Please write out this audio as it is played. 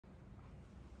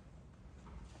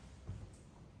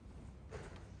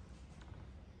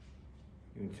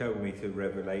You can tell me to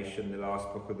Revelation, the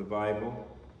last book of the Bible,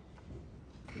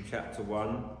 in chapter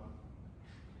 1.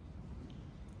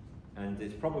 And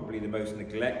it's probably the most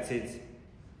neglected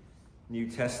New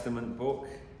Testament book.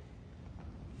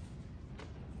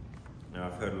 Now,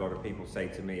 I've heard a lot of people say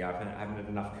to me, I haven't had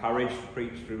enough courage to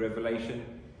preach through Revelation.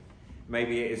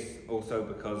 Maybe it is also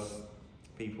because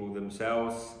people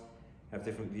themselves have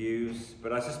different views,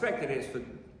 but I suspect that it's for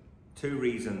two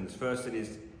reasons. First, it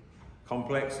is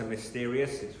complex and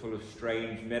mysterious. It's full of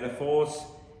strange metaphors,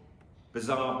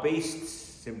 bizarre beasts,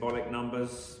 symbolic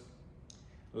numbers,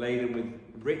 laden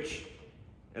with rich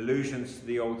allusions to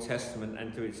the Old Testament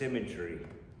and to its imagery.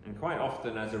 And quite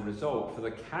often, as a result, for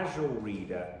the casual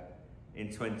reader in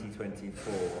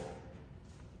 2024,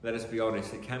 let us be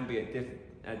honest, it can be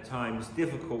at times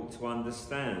difficult to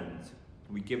understand.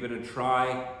 We give it a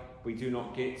try, we do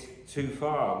not get too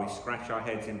far. We scratch our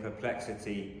heads in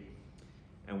perplexity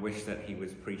and wish that he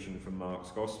was preaching from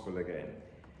Mark's Gospel again.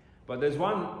 But that's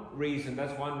one reason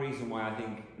why I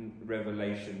think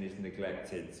Revelation is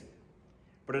neglected.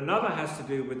 But another has to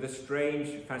do with the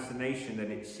strange fascination that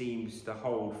it seems to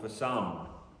hold for some.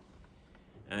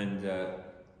 And I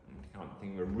can't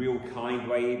think of a real kind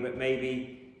way, but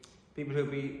maybe people who'll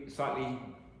be slightly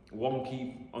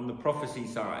wonky on the prophecy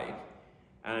side.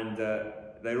 And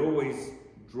they're always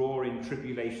drawing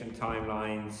tribulation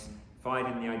timelines,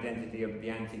 finding the identity of the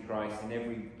Antichrist in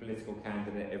every political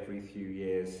candidate every few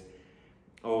years,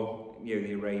 or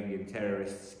the Arabian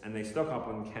terrorists, and they stock up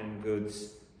on canned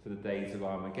goods for the days of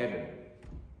Armageddon.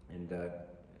 And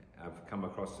I've come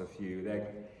across a few there,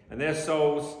 and their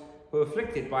souls were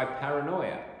afflicted by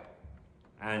paranoia,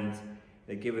 and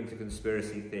they're given to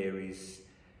conspiracy theories.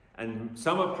 And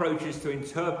some approaches to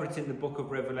interpreting the book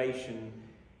of Revelation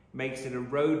makes it a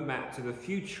roadmap to the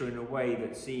future in a way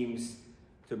that seems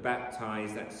to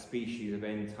baptize that species of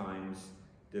end times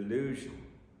delusion.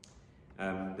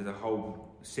 There's a whole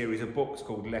series of books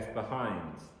called Left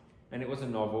Behind, and it was a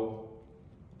novel,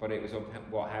 but it was of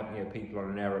what happened, people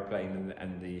on an aeroplane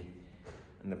and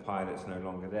the pilot's no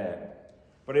longer there.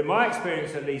 But in my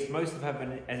experience, at least, most have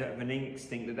an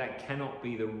instinct that cannot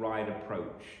be the right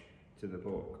approach to the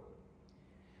book.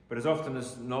 But as often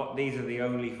as not, these are the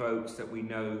only folks that we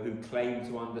know who claim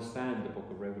to understand the book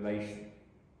of Revelation.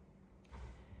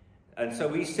 And so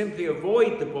we simply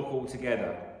avoid the book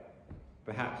altogether,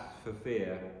 perhaps for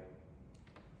fear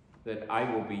that I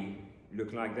will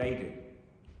look like they do.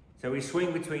 So we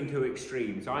swing between two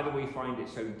extremes. Either we find it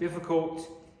so difficult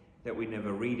that we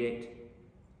never read it,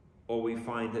 or we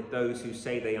find that those who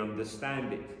say they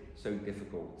understand it so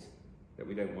difficult that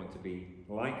we don't want to be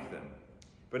like them.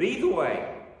 But either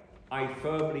way, I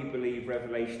firmly believe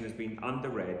Revelation has been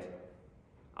underread,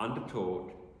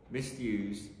 undertaught,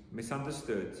 misused,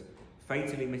 misunderstood,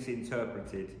 fatally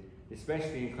misinterpreted,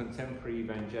 especially in contemporary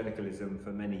evangelicalism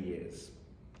for many years.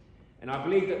 And I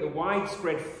believe that the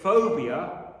widespread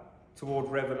phobia toward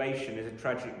Revelation is a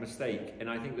tragic mistake, and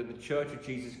I think that the Church of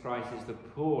Jesus Christ is the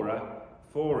poorer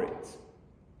for it.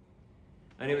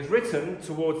 And it was written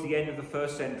towards the end of the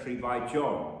first century by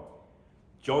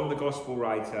John the Gospel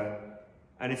writer,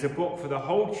 and it's a book for the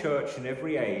whole church in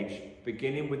every age,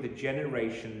 beginning with the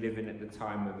generation living at the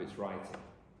time of its writing.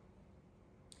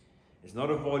 It's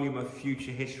not a volume of future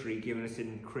history giving us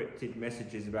encrypted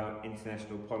messages about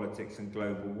international politics and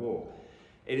global war.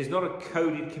 It is not a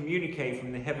coded communique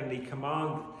from the heavenly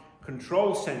command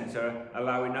control center,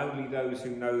 allowing only those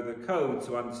who know the code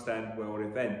to understand world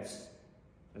events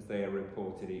as they are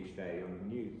reported each day on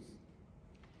the news.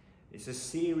 It's a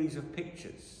series of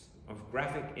pictures, of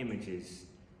graphic images,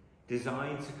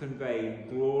 designed to convey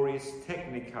glorious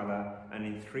technicolor and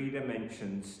in 3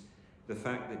 dimensions the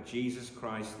fact that Jesus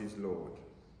Christ is Lord.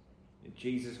 That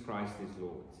Jesus Christ is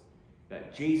Lord.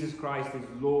 That Jesus Christ is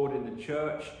Lord in the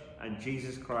church and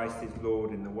Jesus Christ is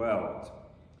Lord in the world.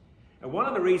 And one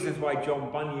of the reasons why John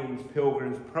Bunyan's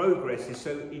Pilgrim's Progress is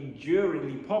so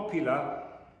enduringly popular,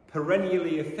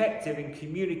 perennially effective in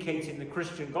communicating the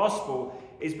Christian gospel,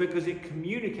 is because it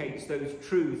communicates those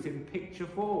truths in picture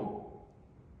form.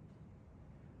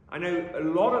 I know a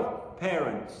lot of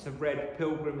parents have read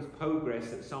Pilgrim's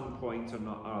Progress at some point or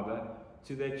not other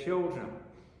to their children.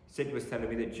 Sid was telling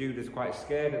me that Jude is quite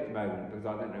scared at the moment because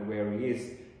I don't know where he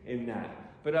is in that.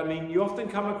 But I mean, you often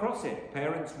come across it.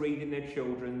 Parents reading their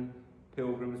children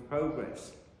Pilgrim's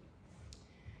Progress.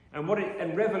 And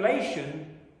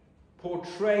Revelation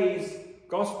portrays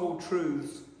gospel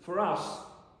truths for us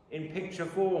in picture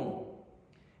form.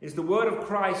 It's the word of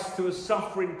Christ to a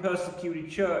suffering, persecuted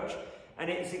church. And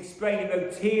it's explaining,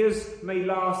 though tears may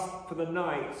last for the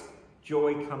night,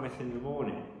 joy cometh in the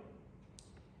morning.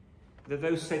 That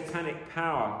though satanic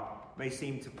power may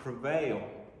seem to prevail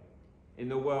in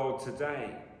the world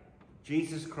today,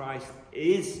 Jesus Christ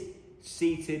is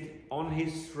seated on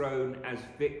his throne as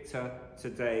victor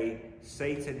today.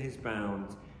 Satan is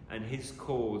bound, and his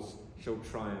cause shall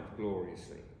triumph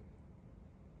gloriously.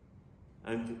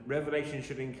 And Revelation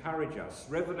should encourage us.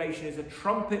 Revelation is a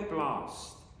trumpet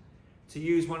blast, to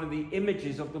use one of the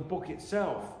images of the book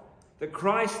itself, that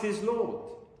Christ is Lord,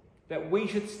 that we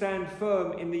should stand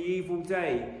firm in the evil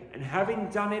day, and having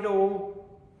done it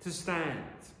all, to stand.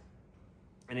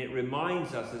 And it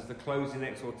reminds us, as the closing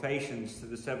exhortations to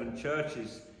the 7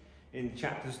 churches in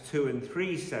chapters 2 and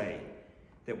 3 say,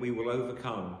 that we will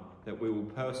overcome, that we will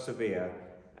persevere,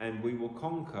 and we will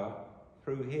conquer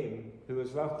through him who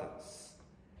has loved us.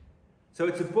 So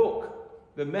it's a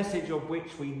book, the message of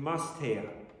which we must hear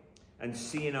and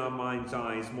see in our mind's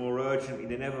eyes more urgently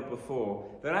than ever before,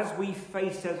 that as we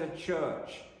face as a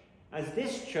church, as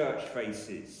this church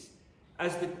faces,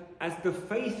 as the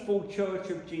faithful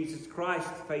church of Jesus Christ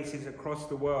faces across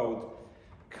the world,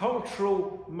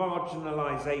 cultural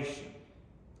marginalization,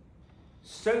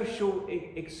 social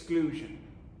exclusion,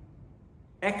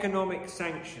 economic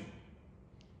sanction,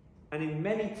 and in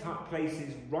many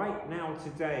places right now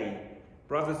today,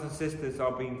 brothers and sisters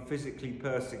are being physically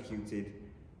persecuted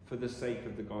for the sake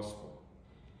of the gospel.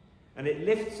 And it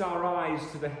lifts our eyes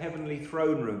to the heavenly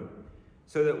throne room,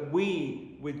 so that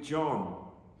we, with John,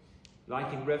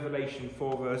 like in Revelation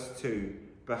 4 verse 2,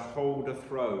 behold a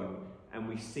throne, and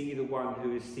we see the one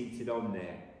who is seated on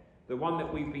there, the one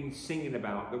that we've been singing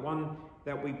about, the one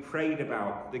that we prayed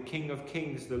about, the King of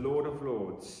Kings, the Lord of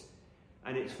Lords.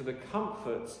 And it's for the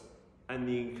comfort and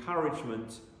the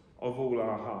encouragement of all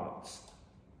our hearts.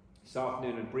 This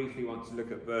afternoon I briefly want to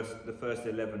look at the first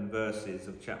 11 verses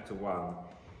of chapter 1.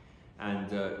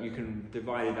 And you can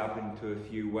divide it up into a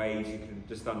few ways. You could have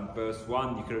just done verse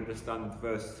 1, you could have just done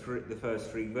the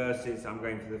first 3 verses. I'm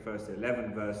going for the first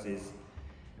 11 verses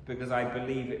because I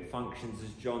believe it functions as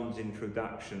John's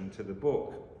introduction to the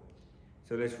book.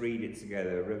 So let's read it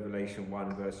together. Revelation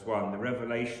 1 verse 1. The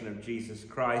revelation of Jesus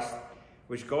Christ,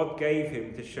 which God gave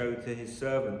him to show to his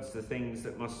servants the things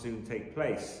that must soon take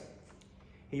place.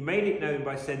 He made it known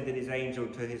by sending his angel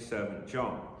to his servant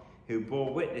John, who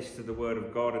bore witness to the word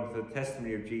of God and to the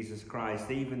testimony of Jesus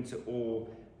Christ, even to all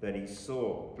that he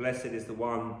saw. Blessed is the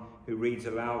one who reads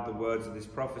aloud the words of this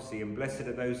prophecy, and blessed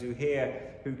are those who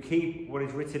hear, who keep what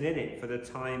is written in it, for the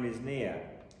time is near.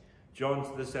 John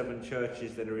to the 7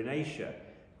 churches that are in Asia,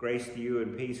 grace to you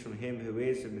and peace from him who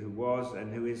is and who was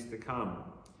and who is to come,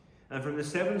 and from the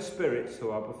 7 spirits who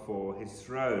are before his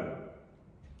throne,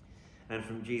 and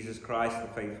from Jesus Christ,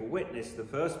 the faithful witness, the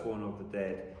firstborn of the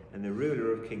dead, and the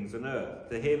ruler of kings on earth,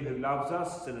 to him who loves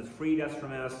us and has freed us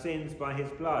from our sins by his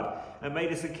blood, and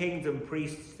made us a kingdom,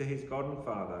 priests to his God and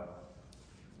Father.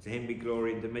 To him be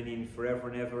glory and dominion forever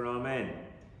and ever. Amen.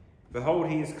 Behold,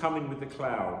 he is coming with the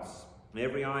clouds, and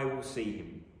every eye will see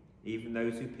him, even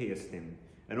those who pierced him,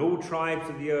 and all tribes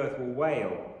of the earth will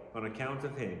wail on account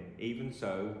of him. Even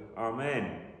so,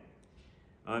 Amen.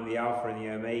 I am the Alpha and the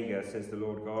Omega, says the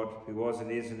Lord God, who was and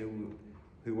is and who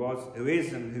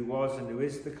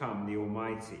is to come, the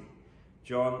Almighty.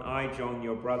 John,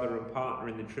 your brother and partner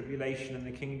in the tribulation and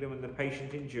the kingdom and the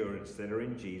patient endurance that are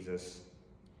in Jesus,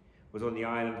 was on the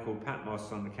island called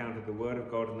Patmos on account of the word of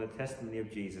God and the testimony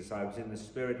of Jesus. I was in the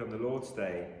Spirit on the Lord's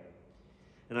day,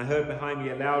 and I heard behind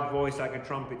me a loud voice like a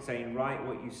trumpet saying, write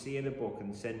what you see in a book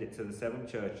and send it to the 7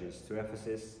 churches, to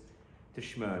Ephesus, to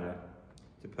Smyrna,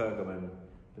 to Pergamum,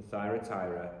 to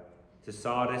Thyatira, to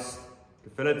Sardis, to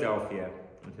Philadelphia,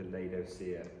 and to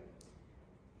Laodicea.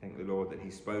 Thank the Lord that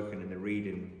he's spoken in the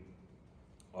reading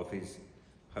of his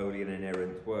holy and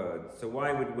inerrant word. So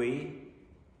why would we,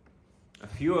 a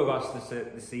few of us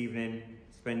this evening,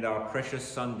 spend our precious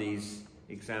Sundays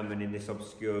examining this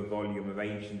obscure volume of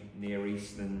ancient Near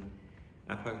Eastern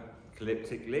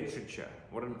apocalyptic literature?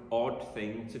 What an odd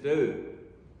thing to do.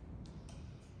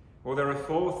 Well, there are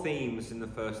 4 themes in the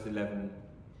first 11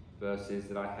 verses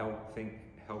that I help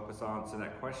us answer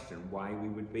that question, why we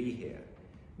would be here.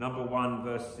 Number 1,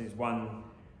 verses 1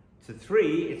 to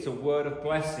 3, it's a word of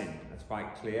blessing. That's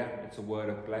quite clear. It's a word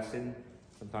of blessing.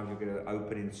 Sometimes you'll get an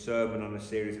opening sermon on a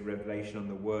series of Revelation on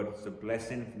the words of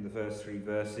blessing from the first 3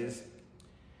 verses.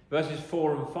 Verses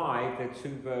 4 and 5, they're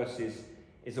 2 verses,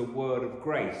 is a word of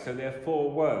grace. So there are 4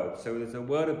 words. So there's a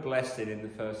word of blessing in the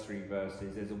first 3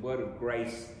 verses. There's a word of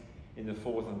grace in the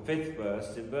 4th and 5th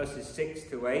verse. In verses 6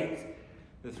 to 8,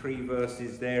 the 3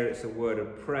 verses there, it's a word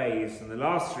of praise. And the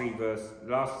last 3 verses,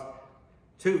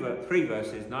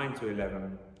 9 to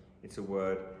 11, it's a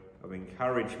word of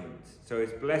encouragement. So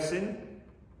it's blessing,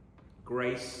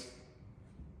 grace,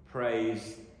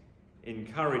 praise,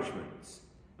 encouragement.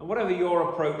 And whatever your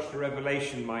approach to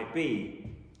Revelation might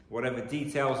be, whatever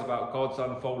details about God's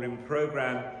unfolding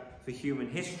program for human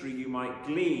history you might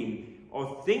glean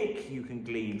or think you can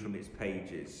glean from its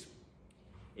pages,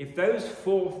 if those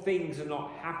four things are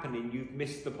not happening, you've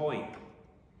missed the point.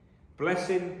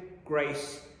 Blessing,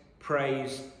 grace,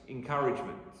 praise,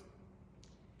 encouragement.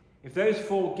 If those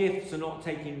four gifts are not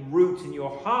taking root in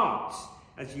your heart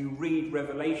as you read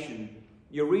Revelation,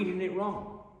 you're reading it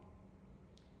wrong.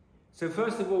 So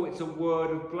first of all, it's a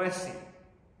word of blessing.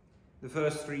 The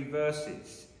first 3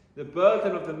 verses. The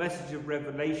burden of the message of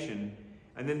Revelation,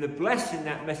 and then the blessing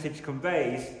that message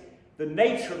conveys, the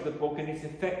nature of the book and its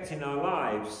effect in our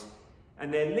lives,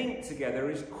 and they're linked together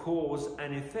as cause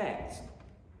and effect.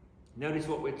 Notice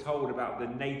what we're told about the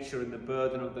nature and the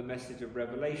burden of the message of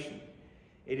Revelation.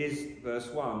 It is, verse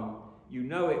 1, you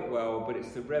know it well, but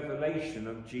it's the revelation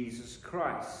of Jesus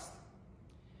Christ.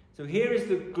 So here is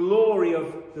the glory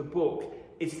of the book.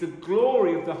 It's the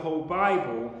glory of the whole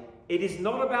Bible. It is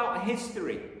not about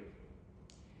history.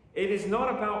 It is not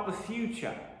about the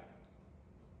future,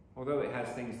 although it has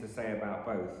things to say about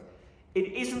both.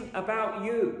 It isn't about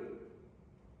you.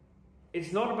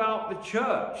 It's not about the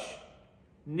church.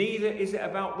 Neither is it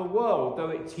about the world, though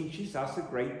it teaches us a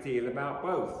great deal about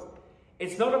both.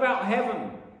 It's not about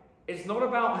heaven. It's not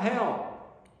about hell,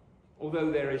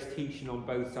 although there is teaching on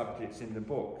both subjects in the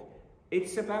book.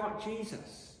 It's about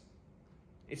Jesus.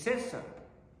 It says so.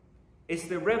 It's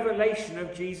the revelation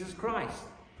of Jesus Christ.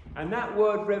 And that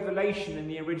word revelation in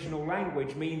the original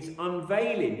language means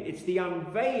unveiling. It's the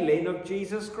unveiling of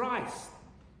Jesus Christ.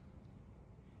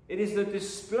 It is the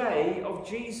display of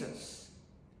Jesus.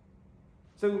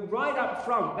 So right up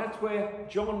front, that's where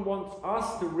John wants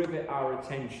us to rivet our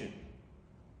attention.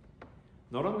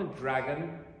 Not on the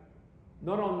dragon,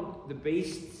 not on the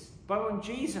beasts, but on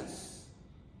Jesus.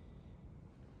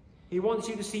 He wants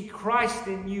you to see Christ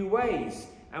in new ways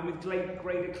and with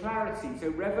greater clarity. So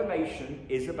Revelation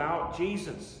is about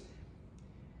Jesus.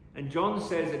 And John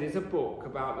says it is a book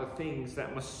about the things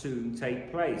that must soon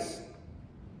take place.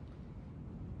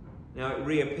 Now it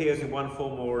reappears in one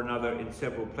form or another in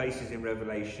several places in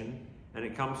Revelation, and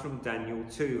it comes from Daniel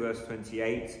 2 verse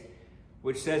 28,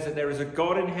 which says that there is a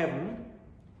God in heaven,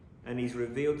 and he's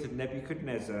revealed to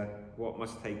Nebuchadnezzar what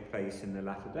must take place in the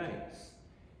latter days.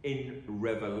 In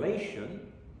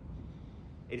Revelation,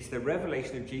 it's the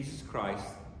revelation of Jesus Christ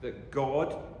that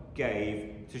God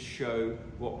gave to show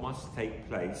what must take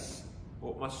place,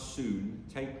 what must soon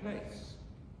take place.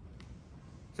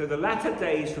 So the latter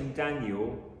days from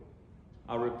Daniel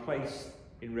are replaced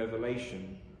in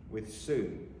Revelation with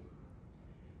soon.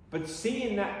 But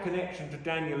seeing that connection to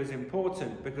Daniel is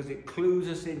important because it clues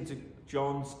us into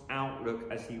John's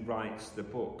outlook as he writes the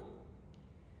book.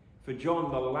 For John,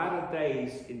 the latter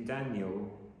days in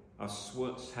Daniel have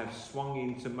swung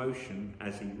into motion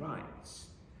as he writes.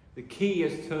 The key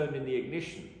has turned in the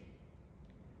ignition.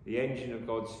 The engine of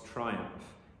God's triumph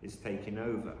is taking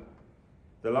over.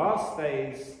 The last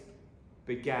days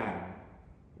began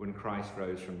when Christ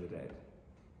rose from the dead.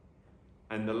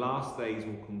 And the last days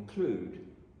will conclude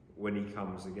when he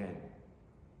comes again.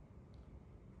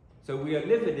 So we are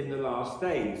living in the last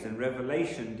days, and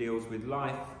Revelation deals with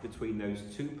life between those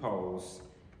two poles,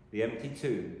 the empty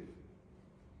tomb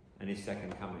and his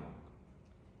second coming.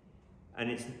 And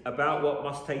it's about what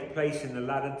must take place in the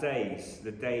latter days,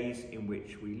 the days in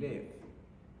which we live.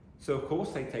 So of course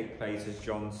they take place, as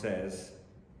John says,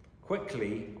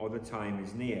 quickly, or the time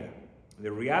is near.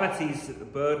 The realities that the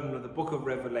burden of the book of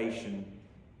Revelation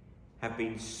have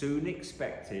been soon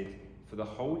expected for the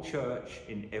whole church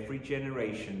in every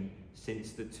generation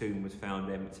since the tomb was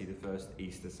found empty the first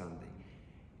Easter Sunday.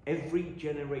 Every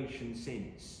generation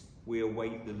since, we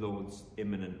await the Lord's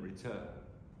imminent return.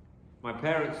 My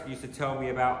parents used to tell me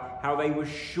about how they were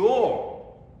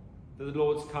sure that the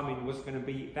Lord's coming was going to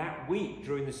be that week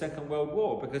during the Second World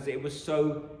War because it was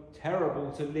so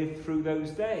terrible to live through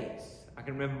those days. I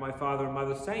can remember my father and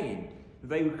mother saying that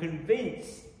they were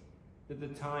convinced that the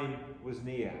time was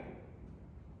near.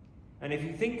 And if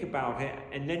you think about it,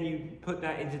 and then you put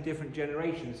that into different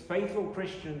generations, faithful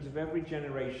Christians of every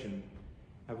generation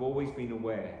have always been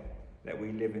aware that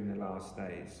we live in the last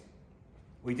days.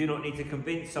 We do not need to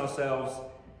convince ourselves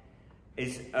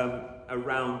it's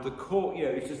around the corner.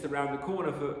 It's just around the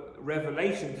corner for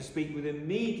Revelation to speak with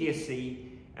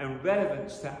immediacy and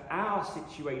relevance to our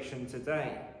situation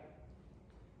today.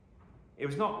 It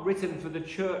was not written for the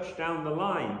church down the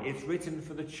line. It's written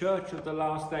for the church of the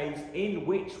last days in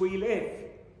which we live.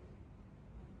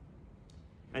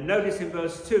 And notice in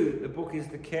verse 2, the book is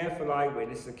the careful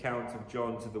eyewitness account of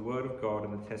John to the word of God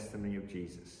and the testimony of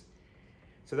Jesus.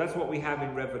 So that's what we have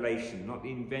in Revelation, not the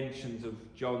inventions of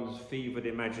John's fevered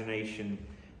imagination.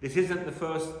 This isn't the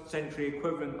first century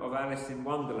equivalent of Alice in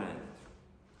Wonderland.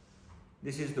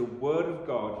 This is the Word of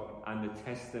God and the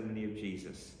testimony of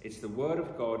Jesus. It's the Word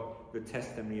of God, the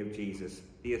testimony of Jesus.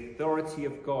 The authority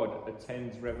of God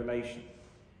attends revelation.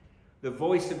 The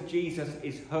voice of Jesus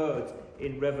is heard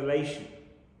in Revelation.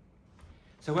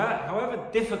 So however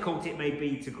difficult it may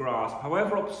be to grasp,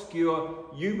 however obscure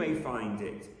you may find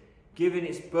it, given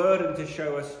its burden to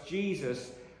show us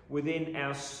Jesus within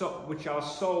our which our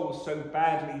souls so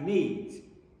badly need,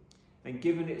 and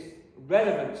given its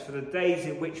relevance for the days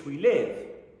in which we live,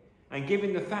 and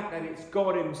given the fact that it's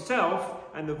God himself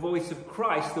and the voice of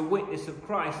Christ, the witness of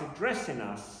Christ addressing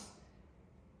us,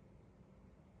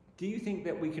 do you think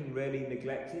that we can really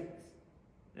neglect it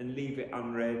and leave it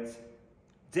unread?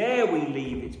 Dare we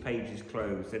leave its pages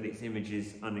closed and its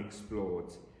images unexplored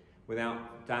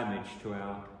without damage to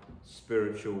our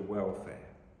spiritual welfare?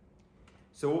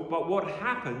 But what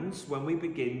happens when we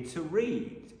begin to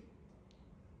read?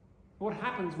 What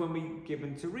happens when we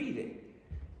begin to read it?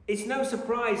 It's no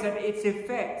surprise that its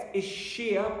effect is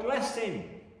sheer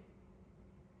blessing.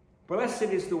 Blessed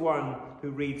is the one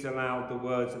who reads aloud the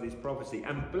words of this prophecy,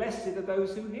 and blessed are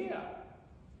those who hear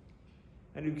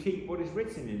and who keep what is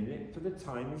written in it, for the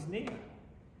time is near.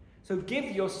 So give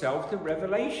yourself to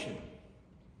revelation.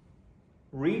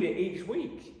 Read it each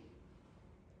week.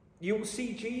 You'll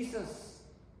see Jesus.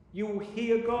 You'll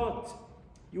hear God.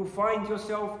 You'll find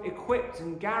yourself equipped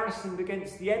and garrisoned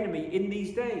against the enemy in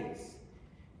these days.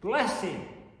 Blessing.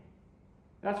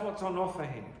 That's what's on offer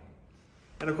here.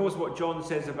 And of course what John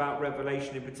says about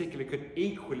Revelation in particular could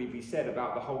equally be said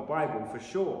about the whole Bible for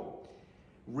sure.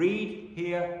 Read,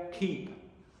 hear, keep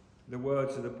the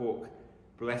words of the book.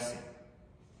 Blessing.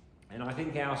 And I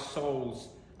think our souls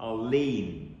are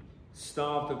lean,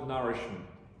 starved of nourishment.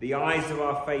 The eyes of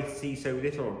our faith see so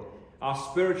little. Our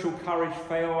spiritual courage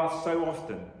fail us so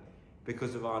often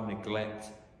because of our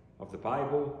neglect of the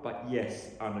Bible, but yes,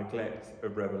 our neglect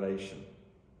of Revelation.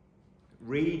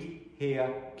 Read,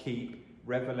 hear, keep.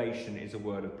 Revelation is a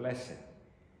word of blessing.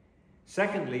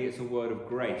 Secondly, it's a word of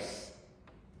grace.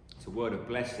 It's a word of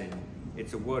blessing.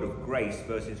 It's a word of grace,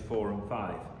 verses 4 and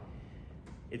 5.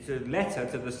 It's a letter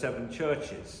to the 7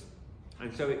 churches.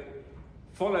 And so it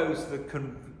follows the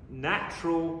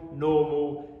natural,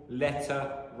 normal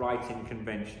letter writing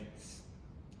conventions.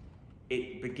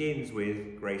 It begins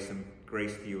with grace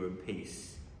to you and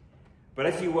peace. But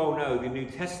as you well know, the New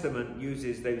Testament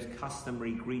uses those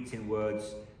customary greeting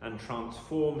words and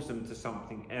transforms them to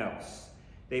something else.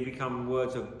 They become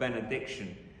words of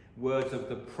benediction, words of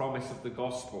the promise of the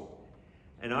gospel.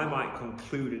 And I might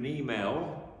conclude an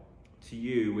email to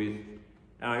you with,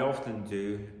 I often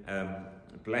do,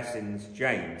 blessings,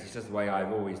 James. It's just the way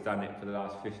I've always done it for the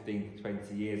last 15 to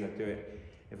 20 years. I do it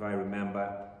if I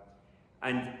remember.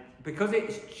 And because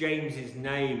it's James's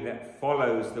name that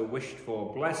follows the wished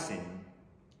for blessing,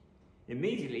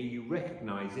 immediately you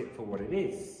recognize it for what it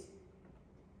is.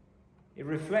 It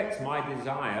reflects my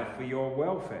desire for your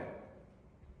welfare.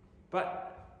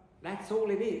 But that's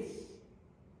all it is.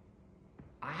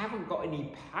 I haven't got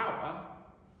any power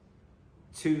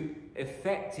to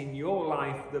effect in your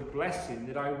life the blessing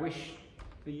that I wish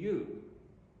for you.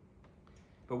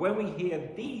 But when we hear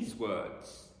these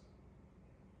words,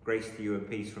 grace to you and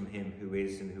peace from him who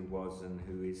is and who was and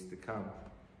who is to come,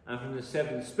 and from the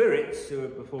 7 spirits who are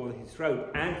before his throne,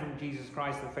 and from Jesus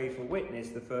Christ, the faithful witness,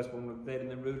 the firstborn of the dead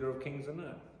and the ruler of kings on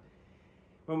earth.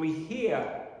 When we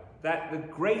hear that the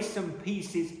grace and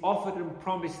peace is offered and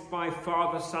promised by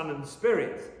Father, Son and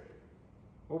Spirit,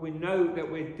 well, we know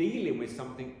that we're dealing with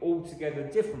something altogether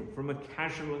different from a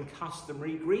casual and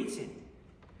customary greeting.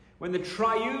 When the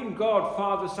triune God,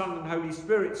 Father, Son and Holy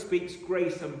Spirit speaks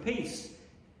grace and peace,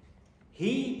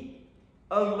 he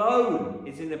alone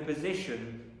is in a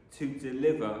position to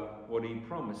deliver what he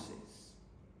promises.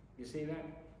 You see that?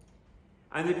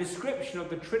 And the description of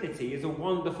the Trinity is a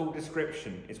wonderful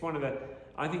description. It's one of the,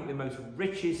 I think, the most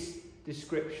richest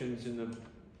descriptions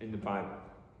in the Bible.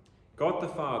 God the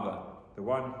Father, the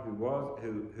one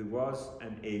who was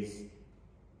and is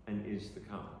to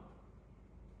come.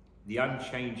 The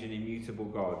unchanging, immutable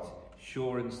God,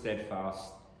 sure and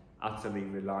steadfast, utterly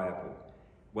reliable.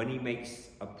 When he makes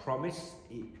a promise,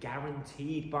 it's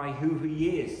guaranteed by who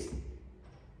he is.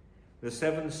 The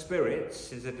 7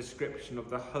 spirits is a description of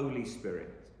the Holy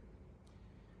Spirit.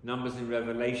 Numbers in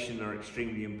Revelation are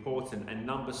extremely important, and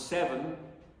number 7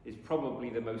 is probably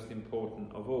the most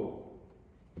important of all.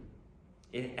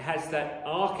 It has that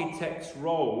architect's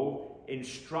role in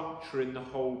structuring the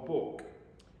whole book,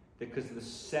 because the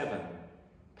 7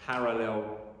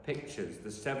 parallel pictures,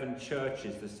 the 7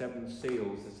 churches, the 7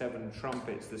 seals, the 7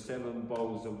 trumpets, the 7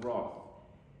 bowls of wrath.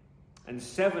 And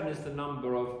 7 is the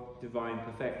number of divine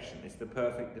perfection. It's the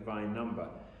perfect divine number.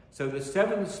 So the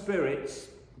 7 spirits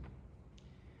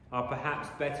are perhaps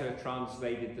better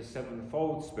translated the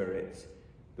 7-fold spirits,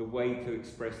 the way to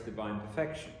express divine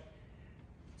perfection.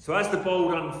 So as the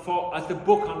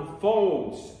book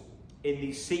unfolds in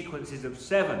these sequences of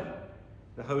 7,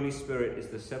 the Holy Spirit is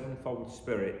the 7-fold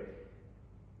Spirit,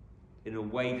 in a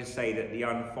way to say that the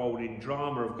unfolding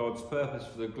drama of God's purpose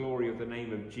for the glory of the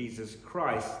name of Jesus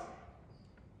Christ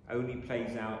only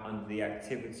plays out under the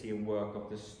activity and work of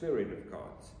the Spirit of God.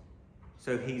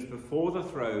 So he's before the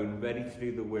throne, ready to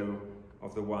do the will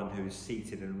of the one who is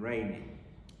seated and reigning.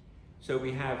 So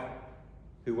we have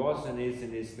who was and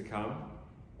is to come.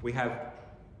 We have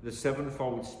the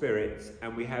 7-fold Spirit,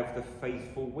 and we have the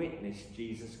faithful witness,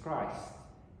 Jesus Christ.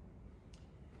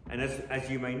 And as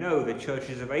you may know, the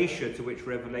churches of Asia, to which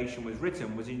Revelation was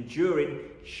written, was enduring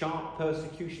sharp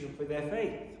persecution for their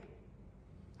faith.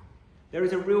 There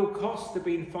is a real cost to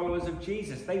being followers of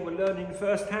Jesus. They were learning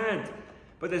firsthand.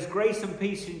 But there's grace and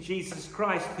peace in Jesus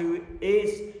Christ, who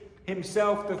is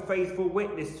himself the faithful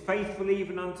witness, faithful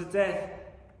even unto death,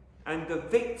 and the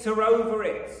victor over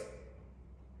it.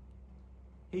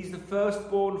 He's the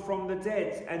firstborn from the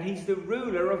dead, and he's the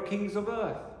ruler of kings of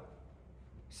earth.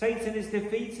 Satan is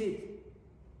defeated.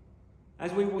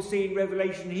 As we will see in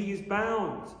Revelation, he is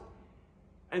bound.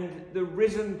 And the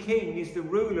risen king is the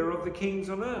ruler of the kings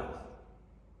on earth.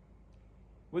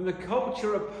 When the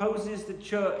culture opposes the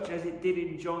church as it did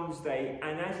in John's day,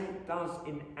 and as it does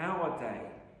in our day,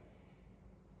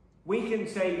 we can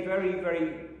say very,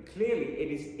 very clearly it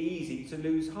is easy to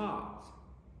lose heart.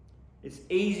 It's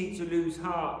easy to lose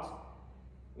heart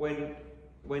when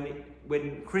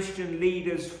Christian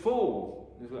leaders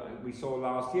fall, as we saw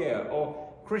last year,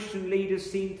 or Christian leaders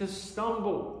seem to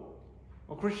stumble,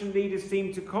 or Christian leaders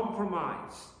seem to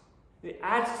compromise. It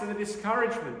adds to the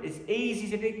discouragement. It's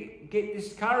easy to get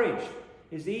discouraged.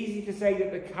 It's easy to say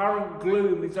that the current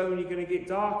gloom is only going to get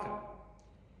darker.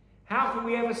 How can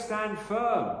we ever stand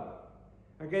firm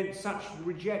against such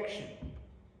rejection?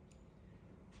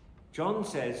 John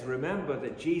says, remember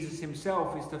that Jesus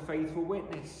himself is the faithful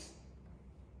witness,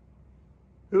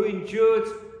 who endured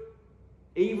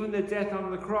even the death on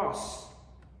the cross,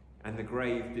 and the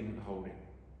grave didn't hold him.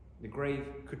 The grave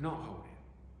could not hold him.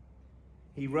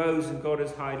 He rose, and God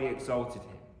has highly exalted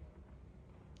him.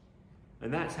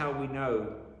 And that's how we know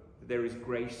that there is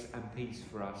grace and peace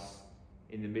for us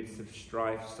in the midst of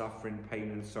strife, suffering,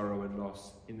 pain and sorrow and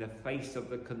loss, in the face of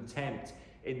the contempt,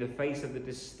 in the face of the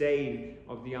disdain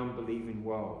of the unbelieving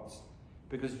world.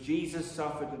 Because Jesus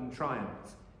suffered and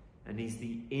triumphed, and he's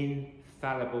the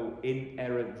infallible,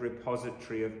 inerrant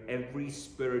repository of every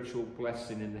spiritual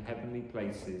blessing in the heavenly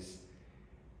places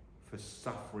for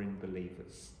suffering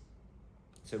believers.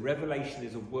 So Revelation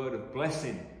is a word of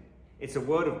blessing. It's a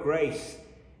word of grace.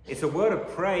 It's a word of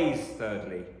praise,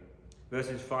 thirdly.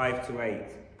 Verses 5 to 8.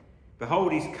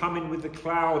 Behold, he's coming with the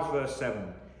clouds, verse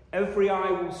 7. Every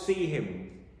eye will see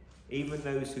him, even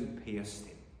those who pierced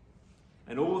him.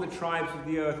 And all the tribes of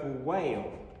the earth will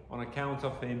wail on account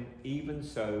of him. Even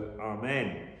so,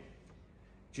 amen.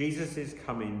 Jesus is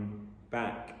coming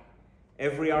back.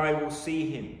 Every eye will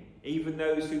see him, even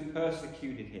those who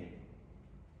persecuted him,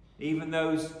 even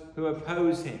those who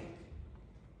oppose him.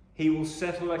 He will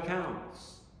settle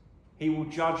accounts. He will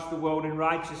judge the world in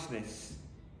righteousness,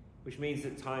 which means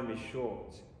that time is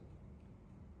short.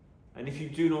 And if you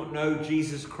do not know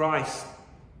Jesus Christ,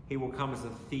 he will come as a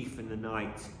thief in the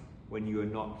night when you are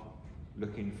not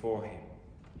looking for him.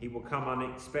 He will come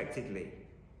unexpectedly.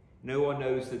 No one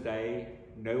knows the day.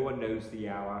 No one knows the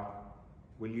hour.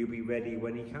 Will you be ready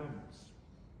when he comes?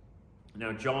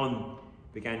 Now, John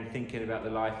began thinking about the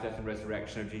life, death and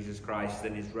resurrection of Jesus Christ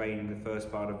and his reign in the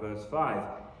first part of verse 5.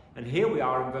 And here we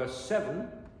are in verse 7,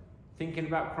 thinking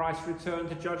about Christ's return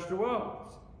to judge the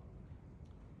world.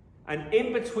 And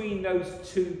in between those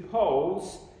two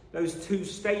poles, those two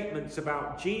statements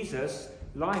about Jesus,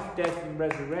 life, death and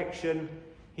resurrection,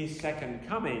 his second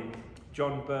coming,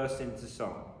 John bursts into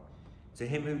song. To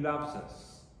him who loves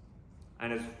us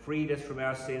and has freed us from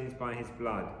our sins by his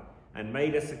blood, and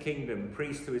made us a kingdom,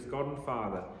 priest to his God and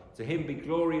Father. To him be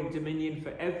glory and dominion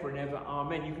forever and ever.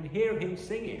 Amen. You can hear him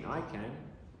singing. I can.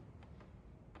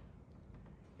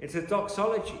 It's a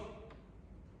doxology.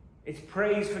 It's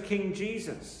praise for King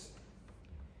Jesus.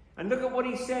 And look at what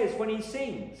he says when he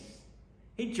sings.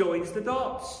 He joins the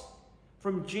dots.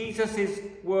 From Jesus'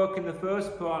 work in the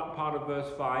first part of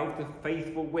verse 5, the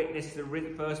faithful witness, the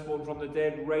firstborn from the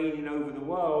dead, reigning over the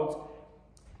world,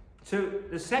 to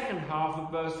the second half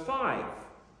of verse 5,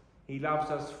 He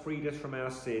loves us, freed us from our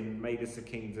sin, made us a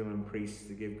kingdom and priests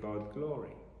to give God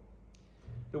glory.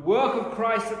 The work of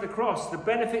Christ at the cross, the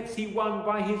benefits he won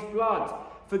by his blood,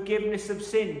 forgiveness of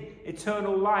sin,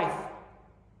 eternal life,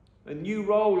 a new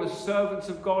role as servants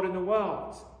of God in the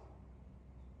world.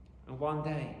 And one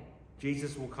day,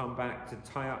 Jesus will come back to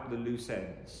tie up the loose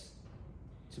ends,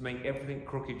 to make everything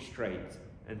crooked straight,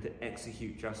 and to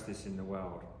execute justice in the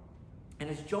world. And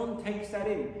as John takes that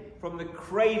in, from the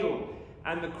cradle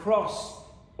and the cross,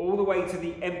 all the way to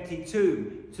the empty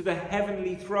tomb, to the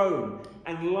heavenly throne,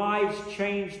 and lives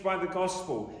changed by the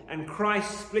gospel, and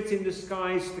Christ splitting the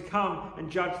skies to come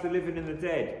and judge the living and the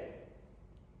dead.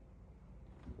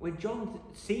 When John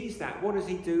sees that, what does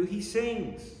he do? He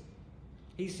sings.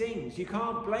 He sings. You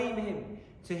can't blame him.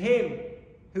 To him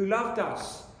who loved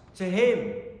us, to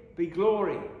him be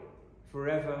glory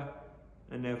forever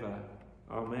and ever.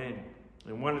 Amen.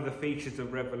 And one of the features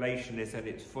of Revelation is that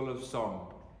it's full of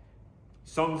song.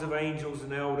 Songs of angels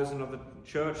and elders and of the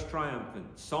church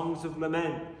triumphant. Songs of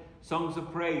lament. Songs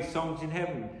of praise. Songs in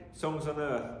heaven. Songs on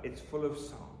earth. It's full of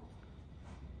song.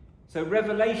 So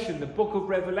Revelation, the book of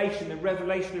Revelation, the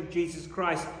revelation of Jesus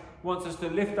Christ, wants us to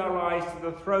lift our eyes to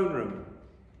the throne room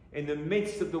in the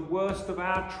midst of the worst of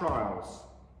our trials,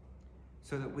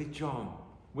 so that with John,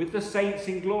 with the saints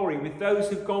in glory, with those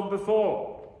who've gone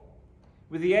before,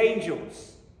 with the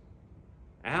angels,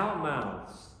 our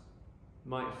mouths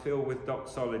might fill with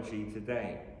doxology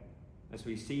today as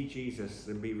we see Jesus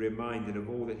and be reminded of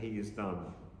all that he has done.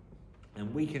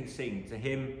 And we can sing, to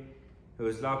him who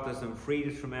has loved us and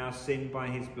freed us from our sin by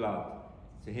his blood,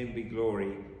 to him be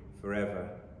glory forever.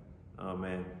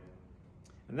 Amen.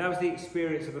 And that was the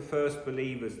experience of the first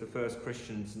believers, the first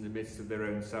Christians in the midst of their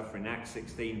own suffering. Acts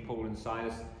 16, Paul and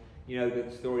Silas, you know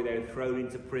the story, they were thrown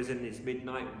into prison, it's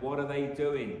midnight. What are they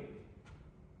doing?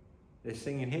 They're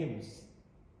singing hymns.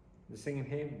 They're singing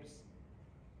hymns.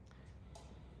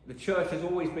 The church has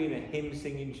always been a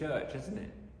hymn-singing church, hasn't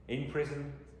it? In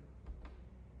prison,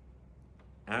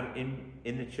 out in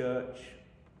the church,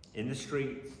 in the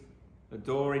streets,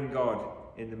 adoring God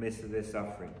in the midst of their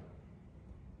suffering.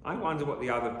 I wonder what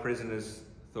the other prisoners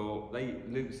thought.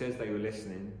 Luke says they were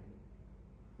listening.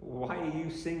 Why are you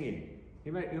singing?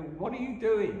 What are you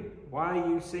doing? Why are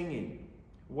you singing?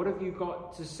 What have you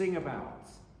got to sing about?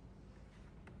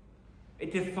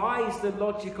 It defies the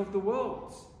logic of the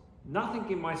world.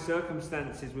 Nothing in my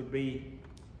circumstances would be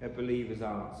a believer's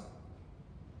answer.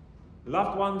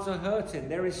 Loved ones are hurting.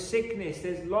 There is sickness,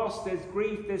 there's loss, there's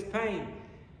grief, there's pain,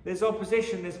 there's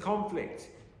opposition, there's conflict.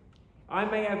 I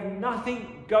may have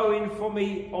nothing going for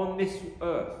me on this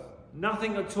earth.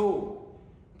 Nothing at all.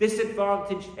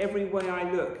 Disadvantaged every way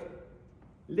I look.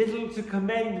 Little to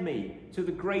commend me to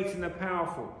the great and the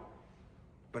powerful.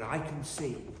 But I can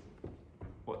see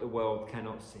what the world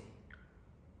cannot see.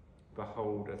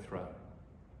 Behold a throne,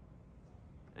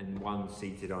 and one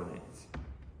seated on it.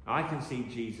 I can see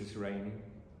Jesus reigning.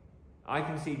 I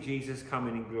can see Jesus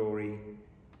coming in glory.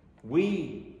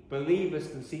 We believers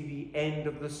can see the end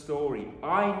of the story.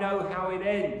 I know how it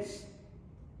ends.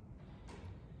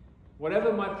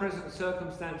 Whatever my present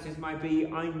circumstances might be,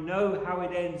 I know how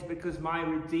it ends because my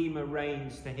Redeemer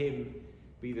reigns. To him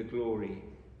be the glory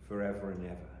forever and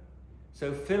ever.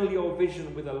 So fill your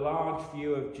vision with a large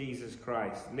view of Jesus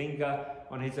Christ. Linger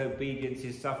on his obedience,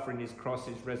 his suffering, his cross,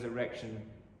 his resurrection,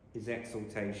 his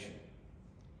exaltation.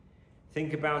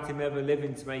 Think about him ever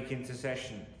living to make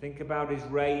intercession. Think about his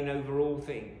reign over all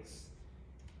things.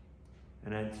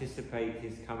 And anticipate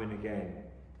his coming again.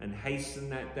 And hasten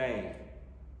that day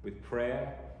with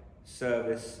prayer,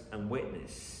 service, and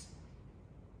witness.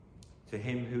 To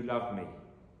him who loved me,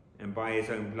 and by his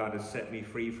own blood has set me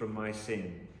free from my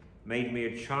sin, made me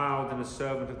a child and a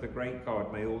servant of the great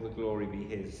God, may all the glory be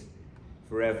his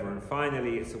forever. And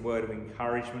finally, it's a word of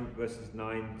encouragement, verses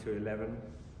 9 to 11.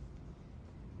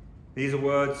 These are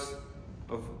words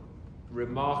of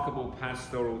remarkable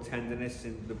pastoral tenderness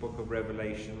in the book of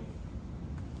Revelation.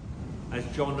 As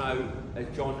John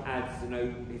adds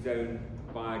his own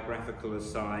biographical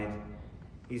aside,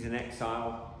 he's in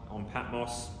exile on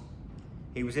Patmos.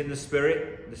 He was in the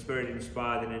Spirit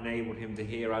inspired and enabled him to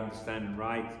hear, understand, and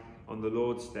write on the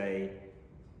Lord's day,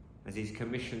 as he's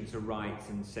commissioned to write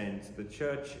and send to the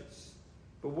churches.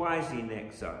 But why is he in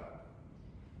exile?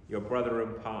 Your brother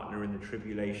and partner in the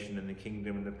tribulation and the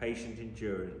kingdom and the patient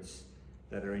endurance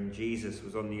that are in Jesus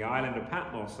was on the island of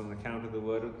Patmos on account of the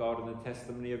word of God and the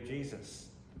testimony of Jesus.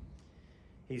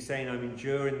 He's saying, I'm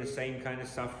enduring the same kind of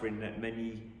suffering that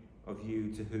many of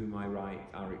you to whom I write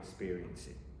are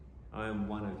experiencing. I am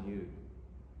one of you.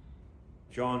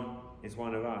 John is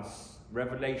one of us.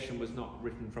 Revelation was not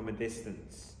written from a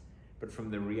distance, but from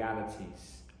the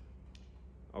realities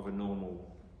of a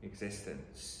normal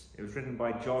existence. It was written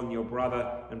by John, your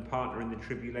brother and partner in the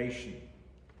tribulation,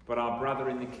 but our brother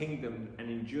in the kingdom and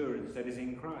endurance that is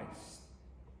in Christ.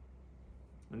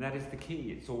 And that is the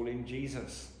key. It's all in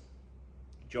Jesus.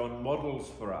 John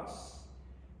models for us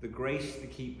the grace to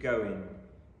keep going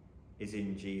is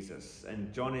in Jesus.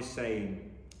 And John is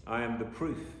saying, I am the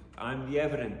proof, I am the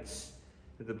evidence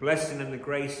that the blessing and the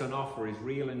grace on offer is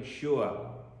real and sure.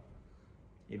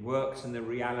 It works in the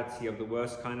reality of the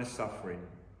worst kind of suffering.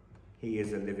 He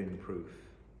is a living proof.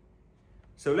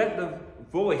 So let the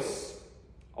voice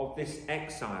of this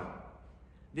exile,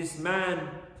 this man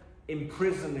in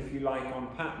prison, if you like, on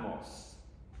Patmos,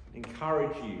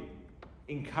 encourage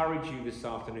you this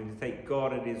afternoon to take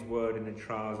God at his word in the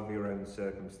trials of your own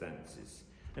circumstances.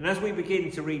 And as we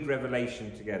begin to read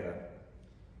Revelation together,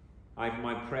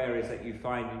 my prayer is that you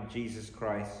find in Jesus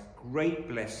Christ great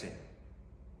blessing,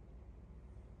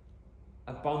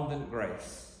 abundant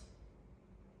grace,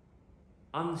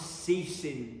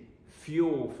 unceasing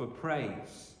fuel for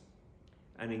praise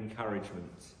and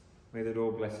encouragement. May the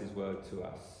Lord bless his word to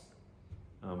us.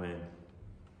 Amen.